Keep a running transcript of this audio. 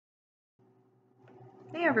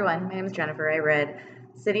Hey everyone, my name is Jennifer. I read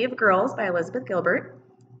City of Girls by Elizabeth Gilbert.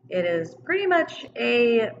 It is pretty much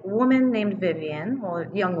a woman named Vivian, well,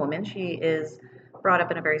 a young woman. She is brought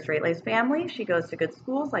up in a very straight-laced family. She goes to good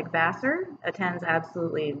schools like Vassar, attends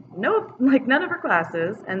absolutely none of her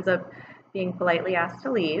classes, ends up being politely asked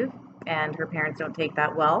to leave, and her parents don't take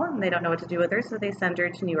that well, and they don't know what to do with her, so they send her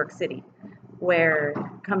to New York City, where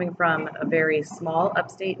coming from a very small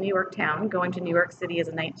upstate New York town, going to New York City as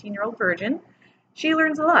a 19-year-old virgin, she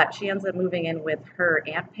learns a lot. She ends up moving in with her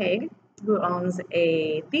Aunt Peg, who owns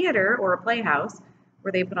a theater or a playhouse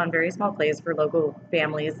where they put on very small plays for local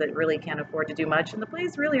families that really can't afford to do much. And the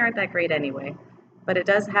plays really aren't that great anyway. But it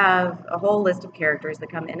does have a whole list of characters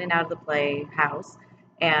that come in and out of the playhouse.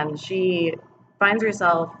 And she finds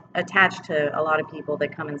herself attached to a lot of people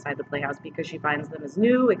that come inside the playhouse because she finds them as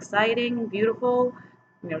new, exciting, beautiful,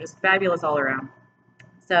 just fabulous all around.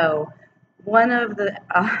 So, one of the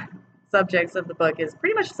subjects of the book is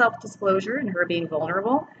pretty much self disclosure and her being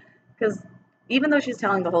vulnerable. Because even though she's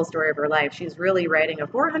telling the whole story of her life, she's really writing a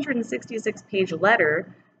 466-page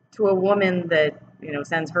letter to a woman that,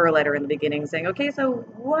 sends her a letter in the beginning saying, okay, so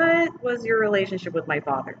what was your relationship with my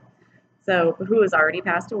father? So, who has already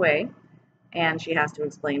passed away. And she has to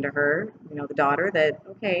explain to her, the daughter, that,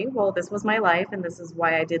 okay, well, this was my life and this is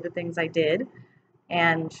why I did the things I did.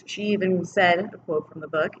 And she even said, a quote from the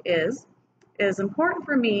book is, "It is important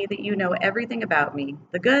for me that you know everything about me,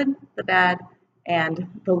 the good, the bad,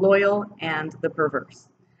 and the loyal and the perverse."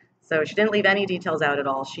 So she didn't leave any details out at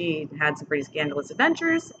all. She had some pretty scandalous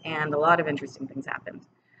adventures and a lot of interesting things happened.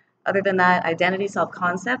 Other than that, identity,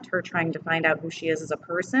 self-concept, her trying to find out who she is as a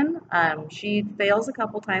person, she fails a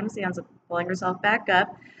couple times. She ends up pulling herself back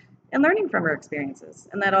up and learning from her experiences.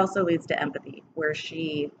 And that also leads to empathy, where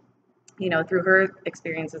she, through her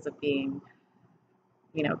experiences of being,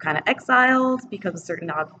 kind of exiled because of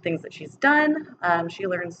certain odd things that she's done, she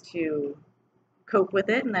learns to cope with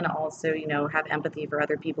it and then also, have empathy for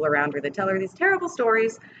other people around her that tell her these terrible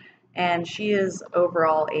stories. And she is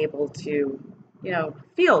overall able to,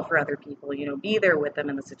 feel for other people, be there with them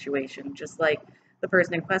in the situation. Just like the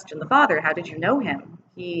person in question, the father, how did you know him?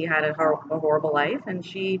 He had a horrible life and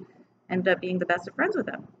she ended up being the best of friends with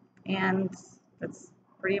him. And that's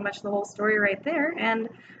pretty much the whole story right there. And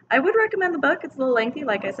I would recommend the book. It's a little lengthy.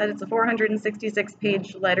 Like I said, it's a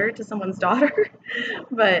 466-page letter to someone's daughter.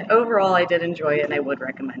 But overall, I did enjoy it and I would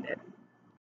recommend it.